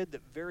Mordecai did,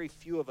 that very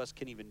few of us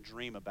can even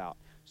dream about.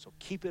 So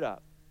keep it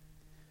up.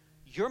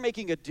 You're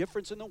making a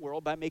difference in the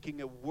world by making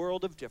a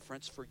world of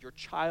difference for your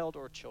child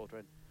or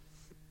children.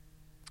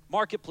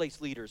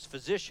 Marketplace leaders,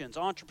 physicians,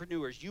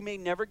 entrepreneurs, you may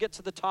never get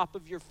to the top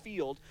of your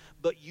field,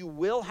 but you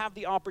will have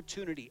the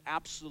opportunity,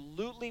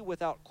 absolutely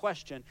without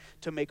question,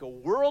 to make a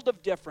world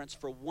of difference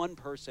for one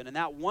person. And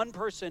that one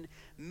person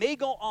may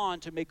go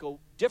on to make a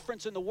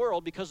difference in the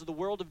world because of the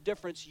world of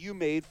difference you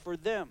made for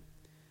them.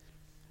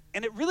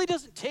 And it really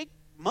doesn't take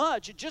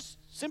much. It just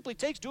simply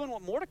takes doing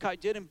what Mordecai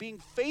did and being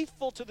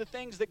faithful to the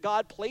things that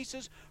God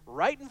places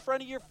right in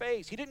front of your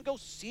face. He didn't go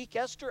seek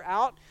Esther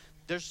out.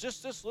 There's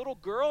just this little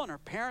girl and her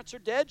parents are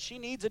dead. She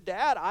needs a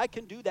dad. I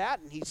can do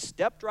that. And he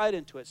stepped right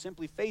into it,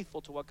 simply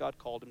faithful to what God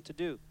called him to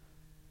do.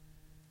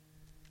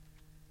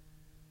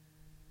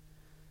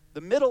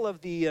 The middle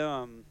of the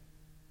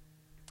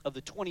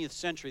 20th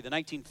century, the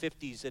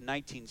 1950s and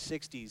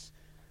 1960s,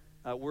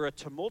 were a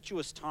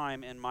tumultuous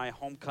time in my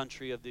home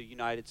country of the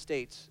United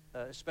States,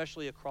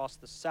 especially across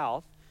the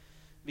South,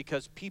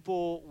 because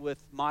people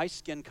with my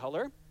skin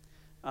color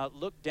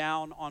look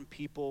down on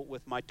people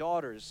with my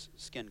daughter's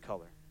skin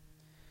color.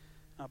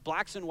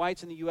 Blacks and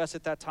whites in the U.S.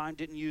 at that time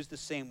didn't use the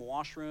same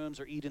washrooms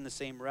or eat in the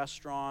same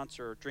restaurants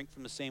or drink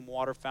from the same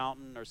water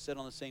fountain or sit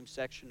on the same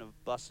section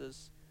of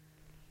buses.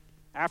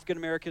 African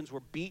Americans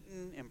were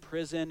beaten,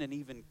 imprisoned, and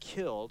even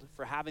killed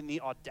for having the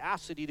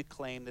audacity to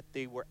claim that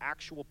they were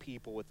actual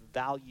people with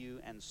value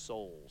and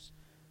souls.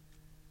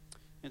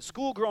 In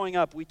school growing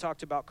up, we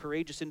talked about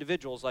courageous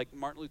individuals like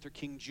Martin Luther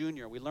King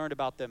Jr. We learned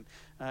about them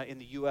in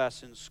the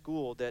U.S. in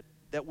school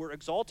that were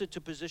exalted to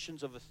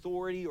positions of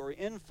authority or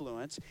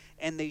influence,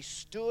 and they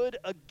stood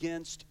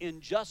against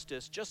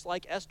injustice, just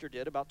like Esther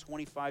did about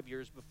 25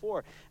 years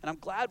before. And I'm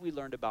glad we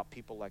learned about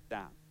people like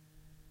that.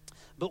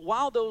 But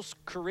while those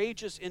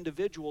courageous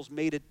individuals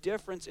made a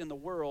difference in the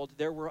world,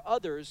 there were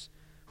others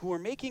who were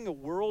making a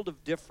world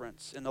of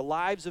difference in the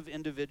lives of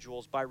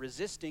individuals by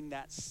resisting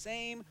that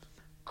same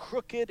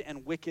crooked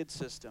and wicked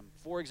system.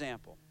 For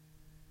example,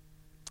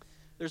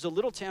 there's a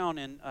little town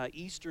in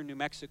eastern New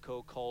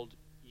Mexico called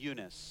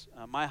Eunice.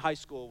 My high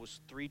school was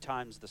 3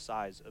 times the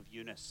size of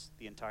Eunice,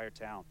 the entire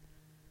town.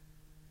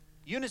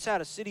 Eunice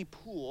had a city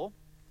pool,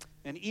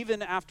 and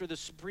even after the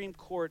Supreme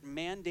Court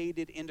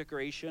mandated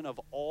integration of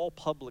all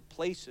public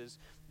places,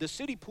 the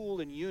city pool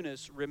in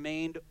Eunice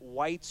remained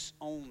whites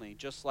only,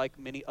 just like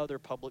many other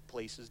public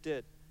places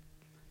did.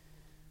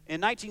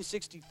 In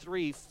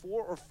 1963,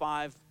 4 or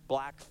 5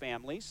 black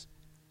families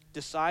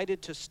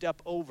decided to step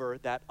over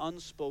that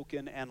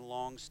unspoken and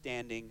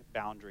long-standing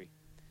boundary.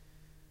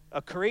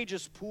 A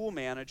courageous pool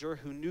manager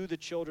who knew the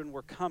children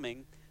were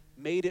coming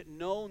made it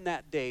known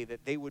that day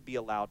that they would be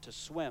allowed to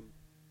swim.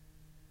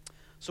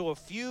 So a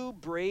few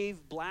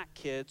brave black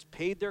kids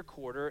paid their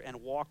quarter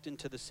and walked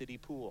into the city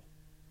pool.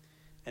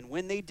 And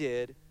when they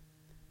did,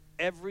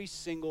 every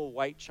single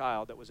white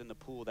child that was in the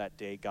pool that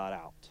day got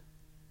out,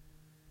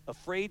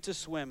 afraid to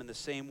swim in the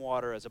same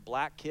water as a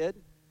black kid,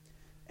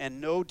 and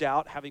no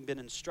doubt having been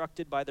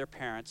instructed by their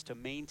parents to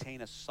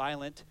maintain a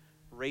silent,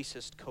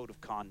 racist code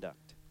of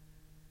conduct.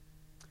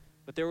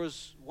 But there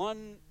was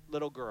one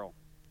little girl,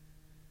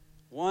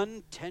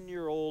 one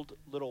 10-year-old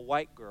little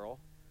white girl,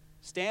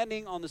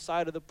 standing on the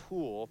side of the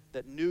pool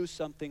that knew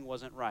something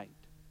wasn't right.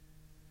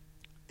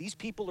 These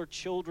people are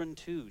children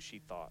too, she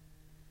thought.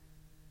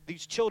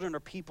 These children are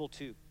people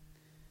too.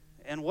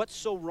 And what's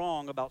so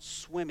wrong about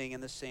swimming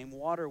in the same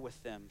water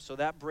with them? So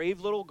that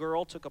brave little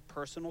girl took a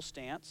personal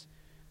stance.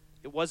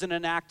 It wasn't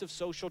an act of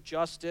social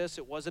justice.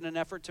 It wasn't an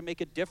effort to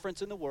make a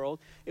difference in the world.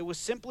 It was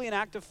simply an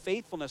act of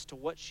faithfulness to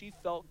what she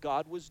felt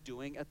God was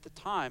doing at the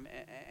time,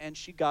 and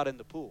she got in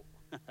the pool.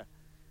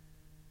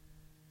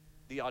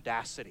 The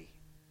audacity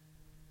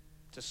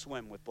to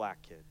swim with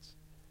black kids.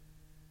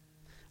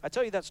 I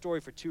tell you that story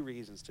for 2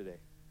 reasons today.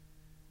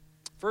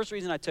 First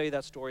reason I tell you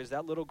that story is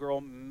that little girl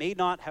may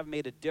not have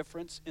made a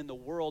difference in the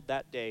world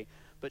that day,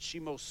 but she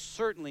most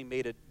certainly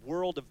made a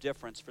world of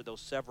difference for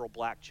those several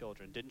black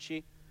children, didn't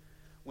she?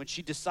 When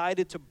she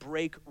decided to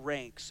break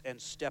ranks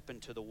and step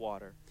into the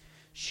water,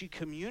 she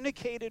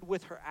communicated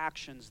with her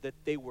actions that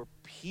they were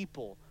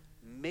people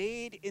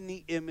made in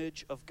the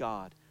image of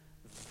God,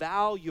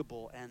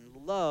 valuable and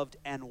loved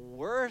and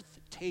worth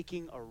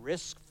taking a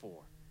risk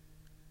for.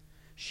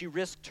 She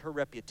risked her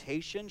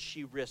reputation.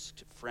 She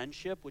risked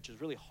friendship, which is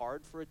really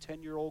hard for a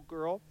 10-year-old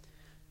girl,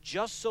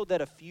 just so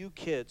that a few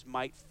kids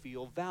might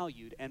feel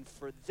valued. And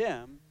for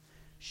them,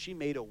 she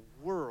made a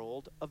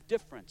world of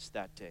difference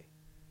that day.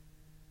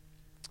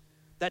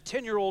 That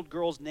 10-year-old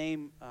girl's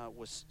name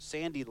was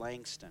Sandy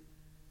Langston.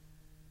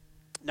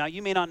 Now,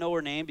 you may not know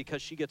her name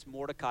because she gets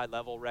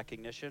Mordecai-level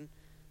recognition.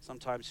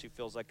 Sometimes she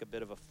feels like a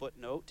bit of a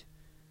footnote.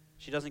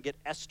 She doesn't get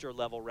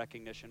Esther-level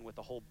recognition with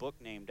a whole book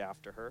named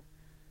after her.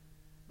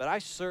 But I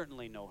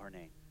certainly know her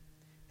name.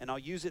 And I'll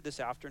use it this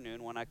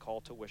afternoon when I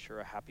call to wish her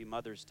a happy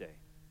Mother's Day.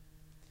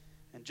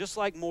 And just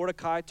like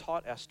Mordecai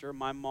taught Esther,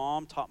 my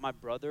mom taught my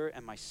brother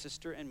and my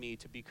sister and me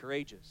to be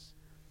courageous,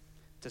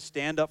 to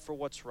stand up for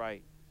what's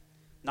right,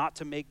 not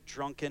to make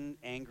drunken,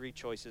 angry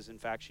choices. In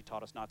fact, she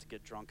taught us not to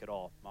get drunk at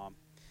all, Mom.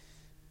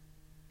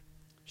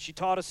 She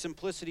taught us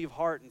simplicity of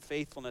heart and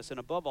faithfulness, and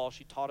above all,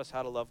 she taught us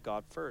how to love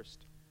God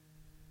first.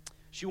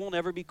 She won't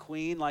ever be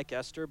queen like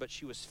Esther, but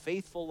she was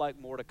faithful like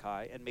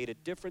Mordecai and made a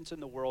difference in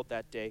the world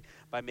that day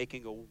by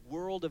making a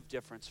world of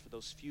difference for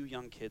those few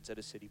young kids at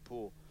a city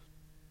pool.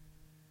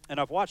 And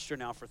I've watched her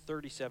now for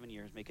 37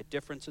 years make a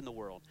difference in the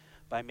world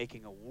by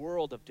making a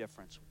world of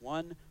difference,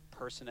 one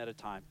person at a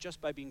time, just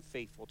by being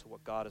faithful to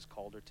what God has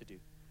called her to do.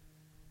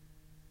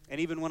 And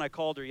even when I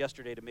called her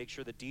yesterday to make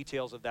sure the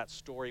details of that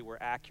story were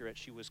accurate,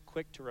 she was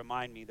quick to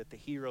remind me that the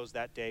heroes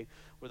that day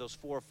were those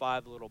 4 or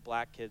 5 little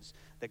black kids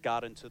that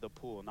got into the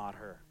pool, not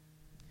her.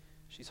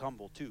 She's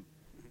humble too,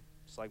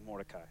 just like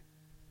Mordecai.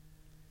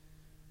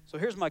 So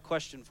here's my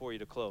question for you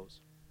to close.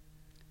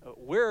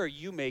 Where are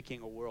you making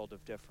a world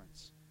of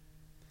difference?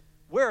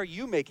 Where are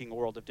you making a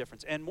world of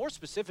difference? And more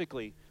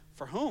specifically,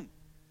 for whom?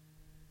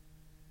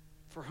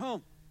 For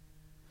whom?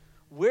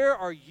 Where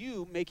are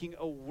you making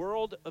a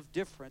world of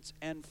difference,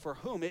 and for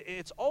whom?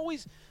 It's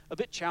always a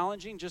bit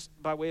challenging, just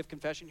by way of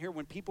confession here,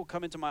 when people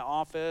come into my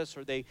office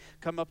or they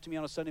come up to me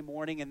on a Sunday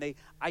morning and they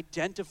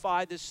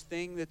identify this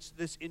thing that's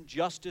this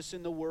injustice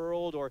in the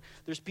world, or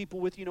there's people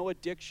with,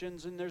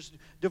 addictions, and there's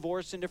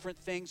divorce and different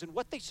things. And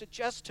what they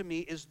suggest to me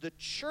is the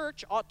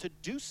church ought to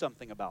do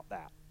something about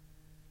that.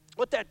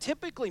 What that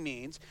typically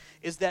means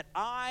is that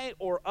I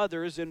or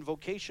others in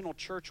vocational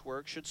church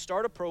work should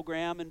start a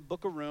program and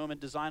book a room and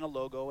design a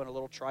logo and a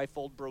little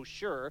trifold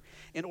brochure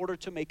in order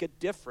to make a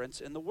difference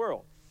in the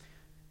world.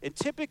 And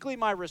typically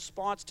my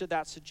response to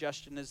that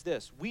suggestion is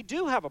this: we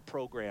do have a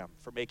program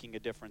for making a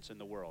difference in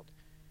the world.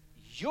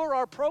 You're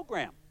our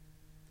program.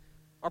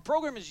 Our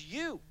program is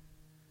you.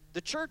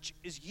 The church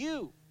is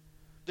you.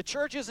 The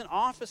church isn't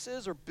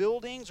offices or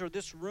buildings or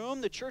this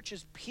room. The church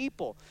is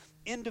people,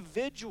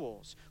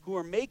 individuals who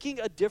are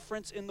making a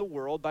difference in the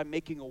world by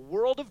making a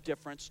world of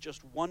difference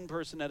just one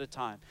person at a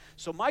time.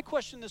 So my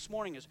question this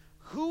morning is,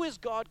 who is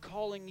God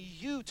calling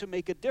you to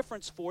make a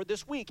difference for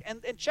this week?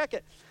 And check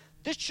it.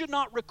 This should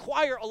not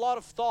require a lot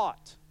of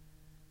thought.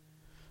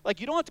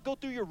 Like, you don't have to go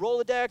through your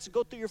Rolodex and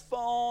go through your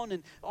phone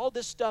and all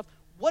this stuff.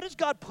 What has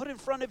God put in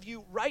front of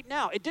you right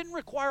now? It didn't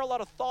require a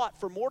lot of thought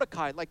for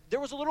Mordecai. Like,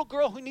 there was a little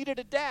girl who needed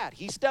a dad.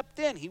 He stepped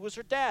in. He was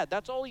her dad.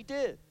 That's all he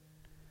did.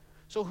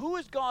 So who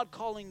is God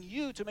calling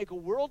you to make a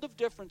world of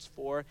difference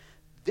for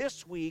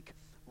this week,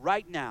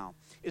 right now?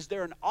 Is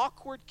there an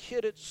awkward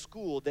kid at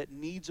school that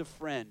needs a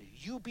friend?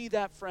 You be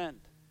that friend.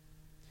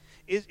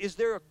 Is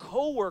there a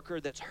coworker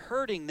that's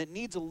hurting that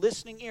needs a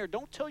listening ear?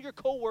 Don't tell your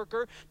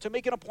coworker to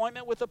make an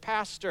appointment with a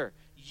pastor.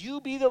 You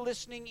be the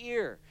listening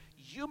ear.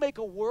 You make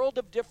a world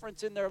of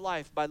difference in their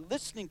life by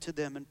listening to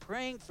them and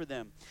praying for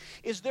them.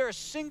 Is there a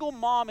single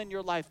mom in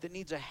your life that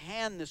needs a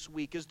hand this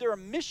week? Is there a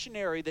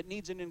missionary that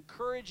needs an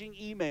encouraging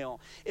email?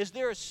 Is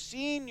there a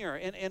senior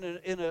in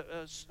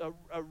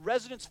a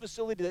residence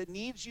facility that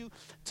needs you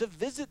to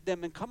visit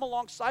them and come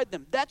alongside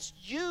them? That's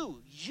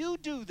you. You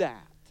do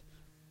that.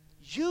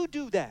 You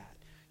do that.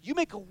 You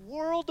make a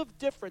world of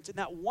difference in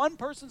that one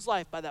person's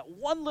life by that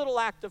one little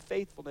act of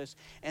faithfulness,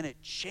 and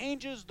it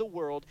changes the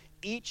world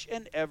each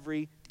and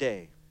every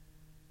day.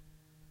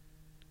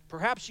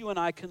 Perhaps you and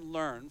I can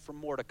learn from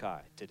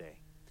Mordecai today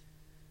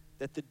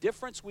that the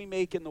difference we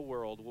make in the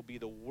world will be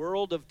the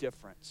world of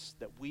difference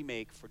that we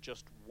make for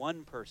just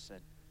one person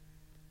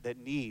that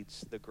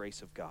needs the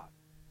grace of God.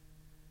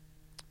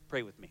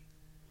 Pray with me.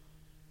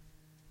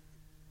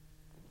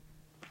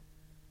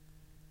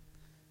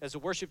 As the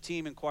worship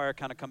team and choir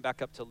kind of come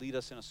back up to lead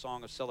us in a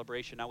song of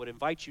celebration, I would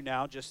invite you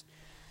now, just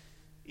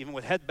even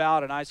with head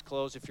bowed and eyes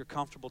closed, if you're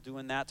comfortable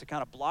doing that, to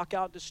kind of block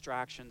out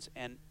distractions.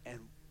 And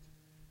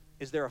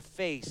is there a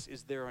face,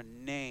 is there a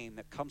name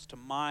that comes to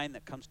mind,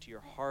 that comes to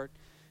your heart,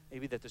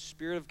 maybe that the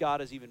Spirit of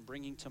God is even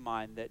bringing to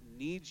mind, that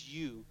needs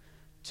you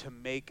to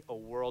make a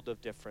world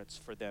of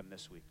difference for them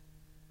this week?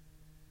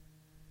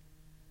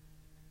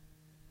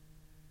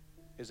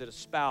 Is it a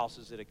spouse?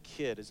 Is it a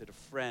kid? Is it a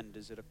friend?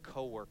 Is it a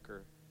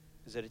coworker?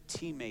 Is it a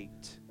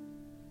teammate?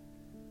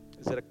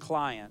 Is it a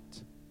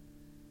client?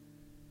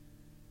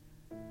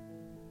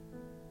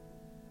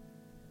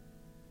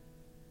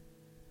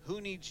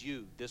 Who needs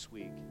you this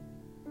week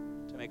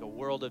to make a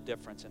world of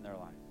difference in their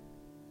life?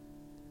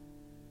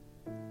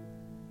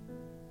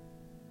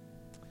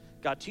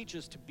 God, teach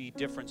us to be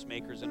difference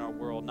makers in our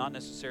world, not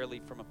necessarily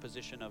from a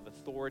position of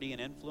authority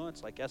and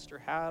influence like Esther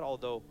had,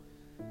 although,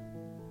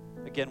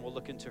 again, we'll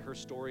look into her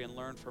story and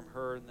learn from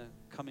her in the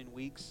coming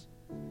weeks.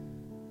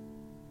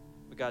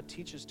 But God,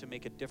 teach us to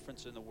make a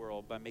difference in the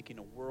world by making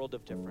a world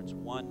of difference,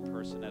 one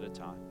person at a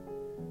time,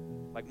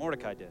 like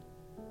Mordecai did.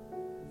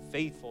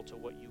 Faithful to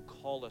what you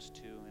call us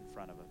to in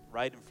front of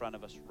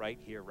us, right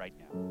here, right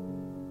now.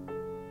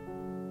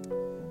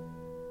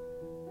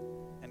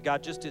 And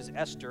God, just as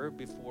Esther,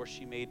 before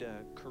she made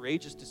a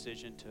courageous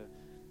decision to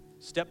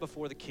step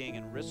before the king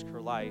and risk her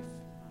life,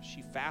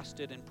 she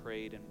fasted and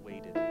prayed and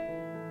waited.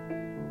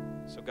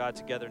 So God,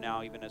 together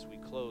now, even as we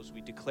close,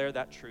 we declare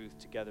that truth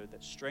together,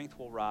 that strength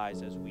will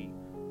rise as we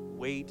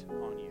wait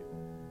on you.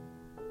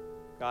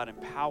 God,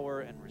 empower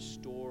and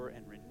restore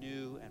and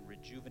renew and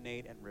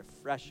rejuvenate and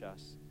refresh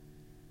us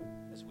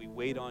as we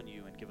wait on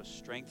you, and give us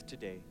strength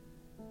today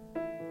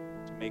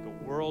to make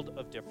a world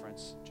of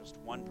difference, just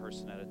one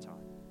person at a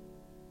time.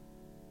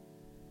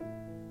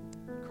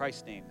 In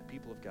Christ's name, the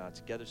people of God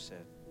together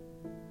said,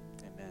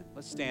 amen.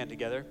 Let's stand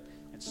together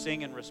and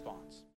sing in response.